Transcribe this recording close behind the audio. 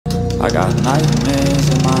I got nightmares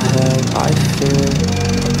in my head, I fear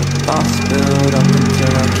thoughts build up until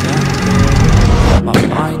I can't hear. That my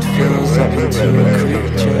mind fills up into a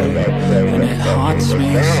creature, and it haunts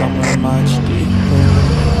me somewhere much deeper.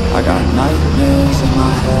 I got nightmares in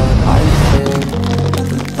my head, I fear that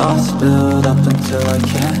the thoughts build up until I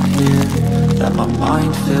can't hear. That my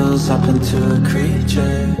mind fills up into a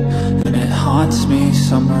creature, and it haunts me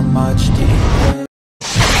somewhere much deeper.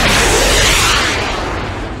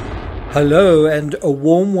 Hello and a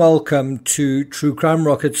warm welcome to True Crime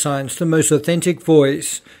Rocket Science, the most authentic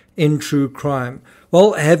voice in true crime.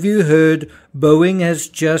 Well, have you heard Boeing has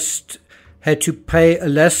just had to pay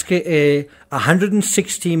Alaska Air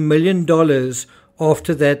 $160 million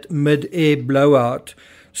after that mid-air blowout?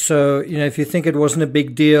 So, if you think it wasn't a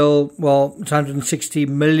big deal, well, it's $160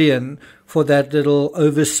 million for that little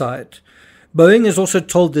oversight. Boeing has also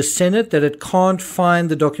told the Senate that it can't find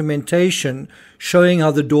the documentation showing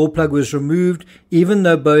how the door plug was removed, even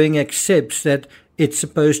though Boeing accepts that it's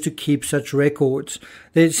supposed to keep such records.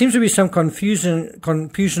 There seems to be some confusion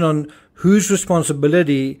on whose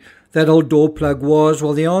responsibility that old door plug was.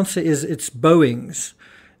 Well, the answer is it's Boeing's.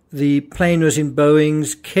 The plane was in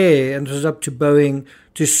Boeing's care, and it was up to Boeing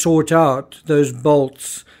to sort out those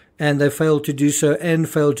bolts, and they failed to do so and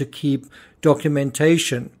failed to keep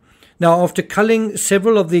documentation. Now, after culling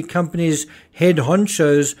several of the company's head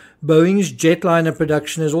honchos, Boeing's jetliner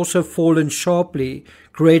production has also fallen sharply,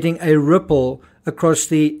 creating a ripple across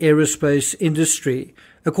the aerospace industry.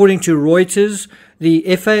 According to Reuters, the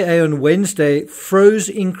FAA on Wednesday froze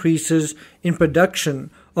increases in production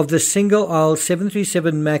of the single-aisle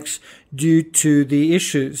 737 MAX due to the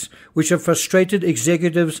issues, which have frustrated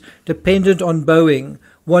executives dependent on Boeing,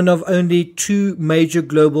 one of only two major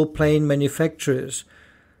global plane manufacturers.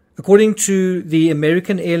 According to the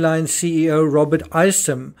American Airlines CEO Robert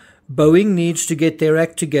Isom, Boeing needs to get their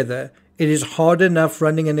act together. It is hard enough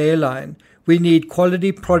running an airline. We need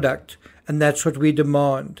quality product, and that's what we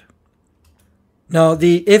demand. Now,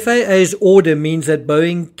 the FAA's order means that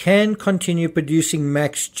Boeing can continue producing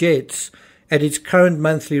MAX jets at its current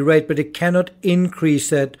monthly rate, but it cannot increase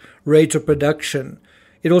that rate of production.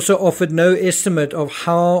 It also offered no estimate of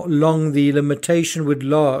how long the limitation would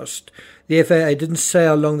last. The FAA didn't say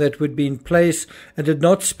how long that would be in place and did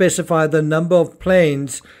not specify the number of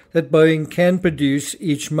planes that Boeing can produce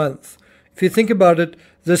each month. If you think about it,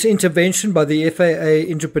 this intervention by the FAA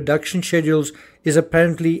into production schedules is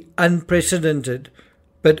apparently unprecedented.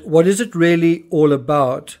 But what is it really all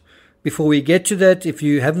about? Before we get to that, if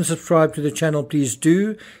you haven't subscribed to the channel, please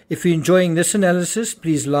do. If you're enjoying this analysis,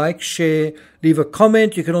 please like, share, leave a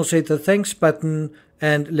comment. You can also hit the thanks button,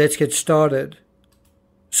 and let's get started.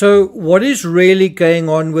 So what is really going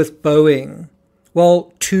on with Boeing?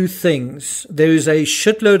 Well, two things. There is a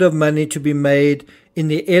shitload of money to be made in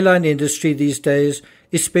the airline industry these days,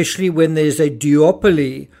 especially when there's a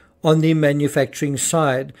duopoly on the manufacturing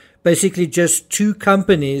side. Basically just two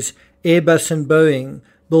companies, Airbus and Boeing,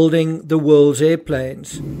 building the world's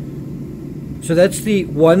airplanes. So that's the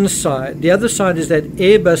one side. The other side is that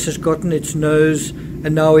Airbus has gotten its nose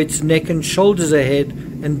and now it's neck and shoulders ahead,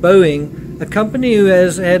 and Boeing, a company who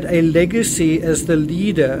has had a legacy as the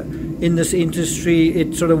leader in this industry,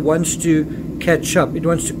 it sort of wants to catch up. It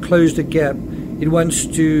wants to close the gap. It wants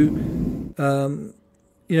to,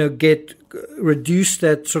 reduce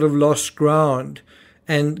that sort of lost ground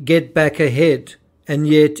and get back ahead, and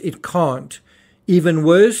yet it can't. Even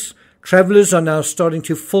worse, travelers are now starting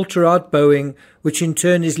to filter out Boeing, which in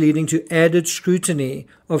turn is leading to added scrutiny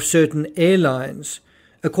of certain airlines.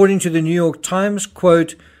 According to the New York Times,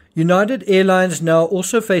 quote, United Airlines now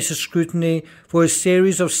also faces scrutiny for a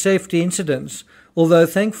series of safety incidents, although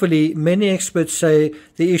thankfully many experts say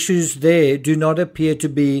the issues there do not appear to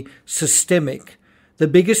be systemic. The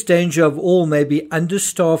biggest danger of all may be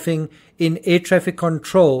understaffing in air traffic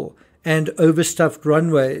control and overstuffed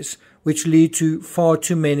runways, which lead to far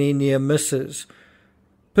too many near misses.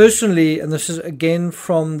 Personally, and this is again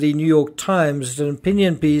from the New York Times, it's an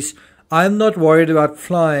opinion piece, I'm not worried about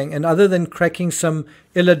flying, and other than cracking some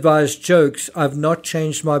ill-advised jokes, I've not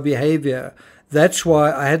changed my behavior. That's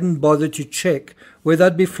why I hadn't bothered to check whether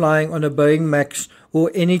I'd be flying on a Boeing MAX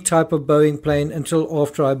or any type of Boeing plane until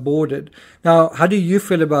after I boarded. Now, how do you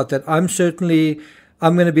feel about that? I'm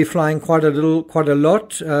going to be flying quite a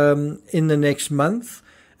lot in the next month,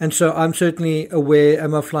 and so I'm certainly aware,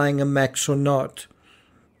 am I flying a MAX or not?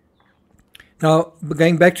 Now,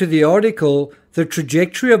 going back to the article, the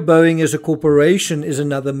trajectory of Boeing as a corporation is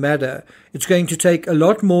another matter. It's going to take a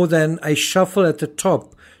lot more than a shuffle at the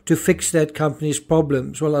top to fix that company's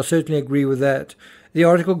problems. Well, I certainly agree with that. The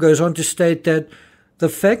article goes on to state that The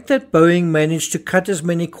fact that Boeing managed to cut as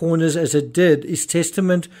many corners as it did is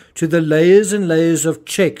testament to the layers and layers of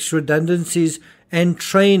checks, redundancies, and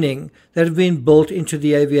training that have been built into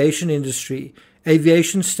the aviation industry.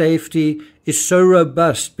 Aviation safety is so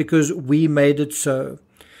robust because we made it so.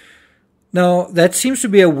 Now, that seems to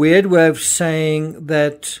be a weird way of saying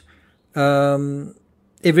that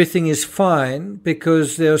everything is fine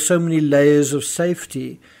because there are so many layers of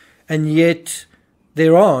safety, and yet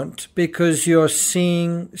there aren't, because you're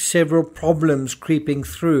seeing several problems creeping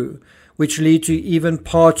through, which lead to even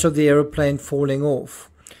parts of the aeroplane falling off.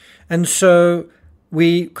 And so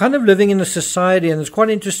we kind of living in a society, and it's quite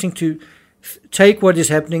interesting to take what is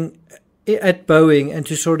happening at Boeing and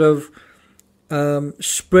to sort of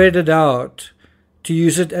spread it out, to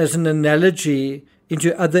use it as an analogy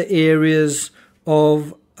into other areas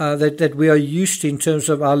of that we are used to in terms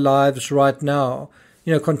of our lives right now.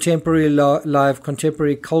 Contemporary life,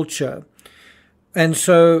 contemporary culture. And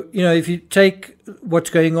so, if you take what's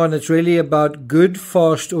going on, it's really about good,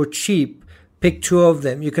 fast, or cheap. Pick two of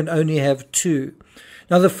them. You can only have two.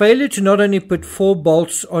 Now, the failure to not only put 4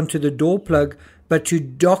 bolts onto the door plug, but to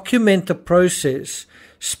document the process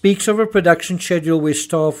speaks of a production schedule where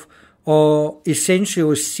staff are essentially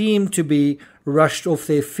or seem to be rushed off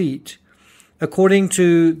their feet. According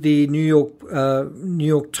to the New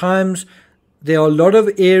York Times, there are a lot of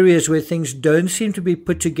areas where things don't seem to be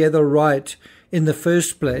put together right in the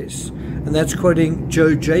first place. And that's quoting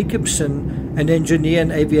Joe Jacobson, an engineer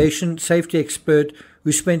and aviation safety expert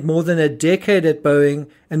who spent more than a decade at Boeing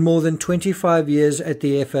and more than 25 years at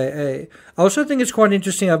the FAA. I also think it's quite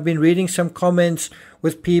interesting. I've been reading some comments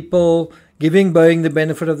with people giving Boeing the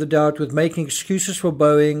benefit of the doubt, with making excuses for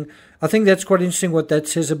Boeing. I think that's quite interesting what that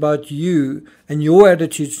says about you and your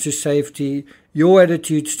attitudes to safety, your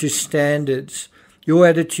attitudes to standards, your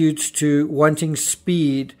attitudes to wanting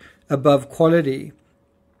speed above quality.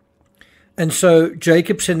 And so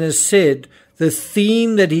Jacobson has said the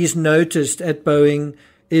theme that he's noticed at Boeing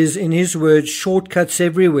is, in his words, shortcuts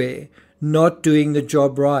everywhere, not doing the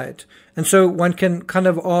job right. And so one can kind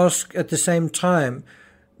of ask at the same time,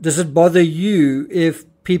 does it bother you if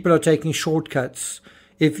people are taking shortcuts?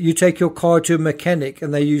 If you take your car to a mechanic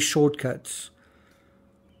and they use shortcuts?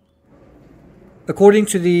 According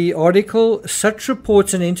to the article, such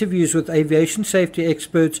reports and interviews with aviation safety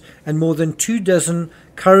experts and more than 24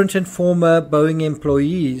 current and former Boeing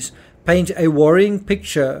employees paint a worrying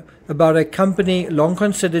picture about a company long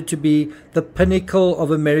considered to be the pinnacle of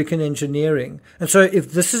American engineering. And so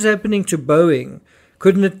if this is happening to Boeing,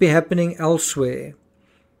 couldn't it be happening elsewhere?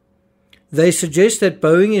 They suggest that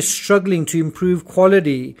Boeing is struggling to improve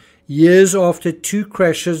quality years after 2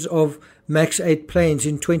 crashes of MAX 8 planes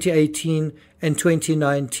in 2018 and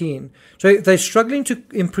 2019. So if they're struggling to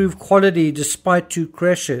improve quality despite 2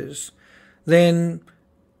 crashes, then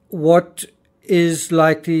what is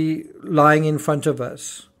likely lying in front of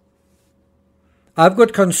us? I've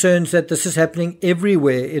got concerns that this is happening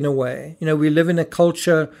everywhere in a way. We live in a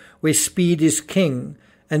culture where speed is king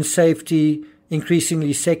and safety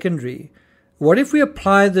increasingly secondary. What if we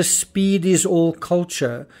apply the speed is all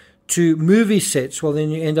culture to movie sets? Well,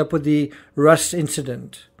 then you end up with the Rust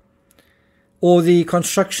incident, or the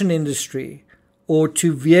construction industry, or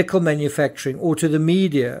to vehicle manufacturing, or to the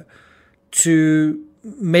media, to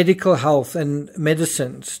medical health and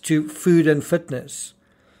medicines, to food and fitness.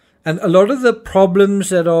 And a lot of the problems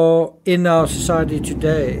that are in our society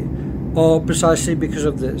today are precisely because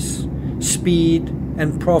of this: speed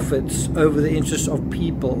and profits over the interests of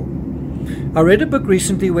people. I read a book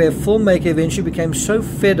recently where a filmmaker eventually became so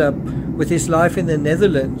fed up with his life in the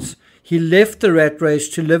Netherlands, he left the rat race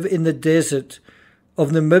to live in the desert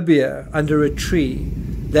of Namibia under a tree.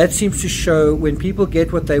 That seems to show when people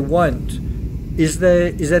get what they want, is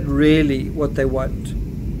that really what they want?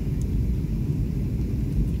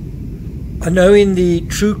 I know in the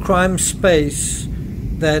true crime space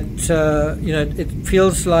that it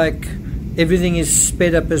feels like everything is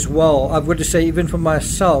sped up as well. I've got to say, even for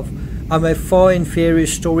myself, I'm a far inferior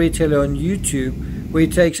storyteller on YouTube, where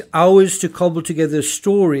it takes hours to cobble together a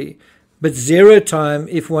story, but 0 time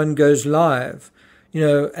if one goes live.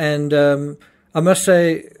 And I must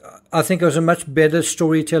say, I think I was a much better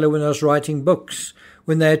storyteller when I was writing books,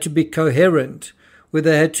 when they had to be coherent, where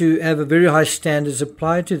they had to have a very high standards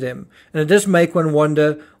applied to them. And it does make one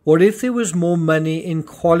wonder, what if there was more money in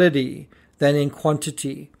quality than in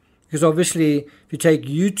quantity? Because obviously, if you take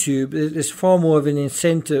YouTube, there's far more of an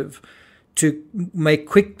incentive to make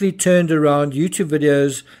quickly turned around YouTube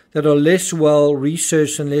videos that are less well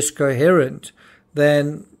researched and less coherent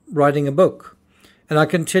than writing a book. And I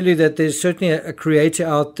can tell you that there's certainly a creator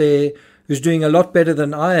out there who's doing a lot better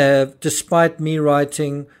than I have, despite me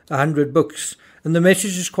writing 100 books. And the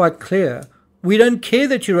message is quite clear. We don't care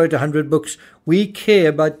that you wrote 100 books. We care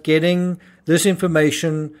about getting this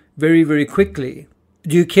information very, very quickly.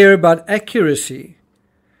 Do you care about accuracy?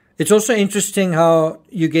 It's also interesting how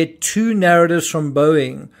you get two narratives from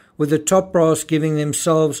Boeing, with the top brass giving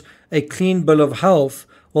themselves a clean bill of health,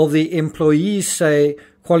 while the employees say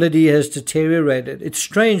quality has deteriorated. It's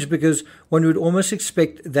strange because one would almost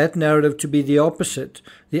expect that narrative to be the opposite,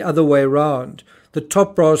 the other way around. The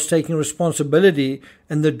top brass taking responsibility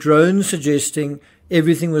and the drone suggesting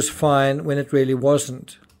everything was fine when it really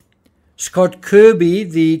wasn't. Scott Kirby,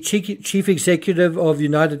 the chief executive of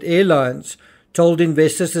United Airlines, told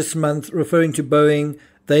investors this month, referring to Boeing,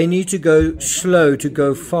 they need to go slow to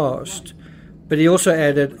go fast. But he also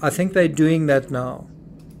added, I think they're doing that now.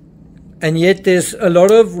 And yet there's a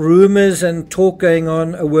lot of rumors and talk going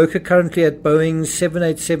on. A worker currently at Boeing's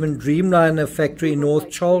 787 Dreamliner factory in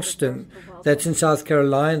North Charleston, that's in South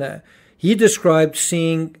Carolina, he described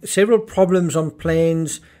seeing several problems on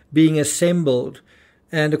planes being assembled.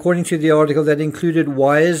 And according to the article, that included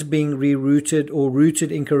wires being rerouted or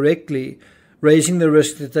routed incorrectly, raising the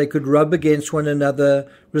risk that they could rub against one another,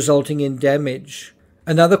 resulting in damage.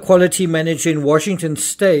 Another quality manager in Washington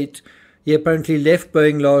State, he apparently left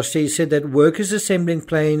Boeing last year, he said that workers assembling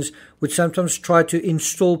planes would sometimes try to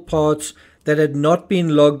install parts that had not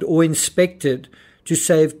been logged or inspected to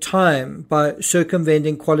save time by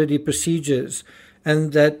circumventing quality procedures.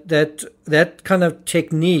 And that kind of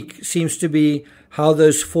technique seems to be how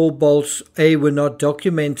those 4 bolts, A, were not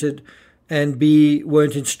documented, and B,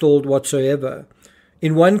 weren't installed whatsoever.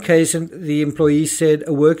 In one case, the employee said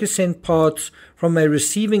a worker sent parts from a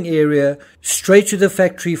receiving area straight to the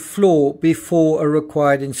factory floor before a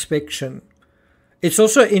required inspection. It's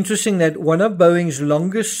also interesting that one of Boeing's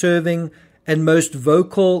longest serving and most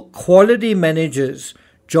vocal quality managers,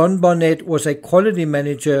 John Barnett, was a quality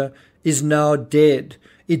manager, is now dead.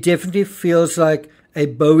 It definitely feels like a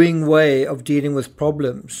Boeing way of dealing with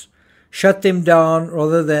problems. Shut them down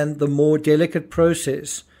rather than the more delicate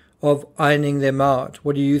process of ironing them out.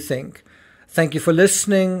 What do you think? Thank you for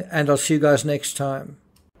listening, and I'll see you guys next time.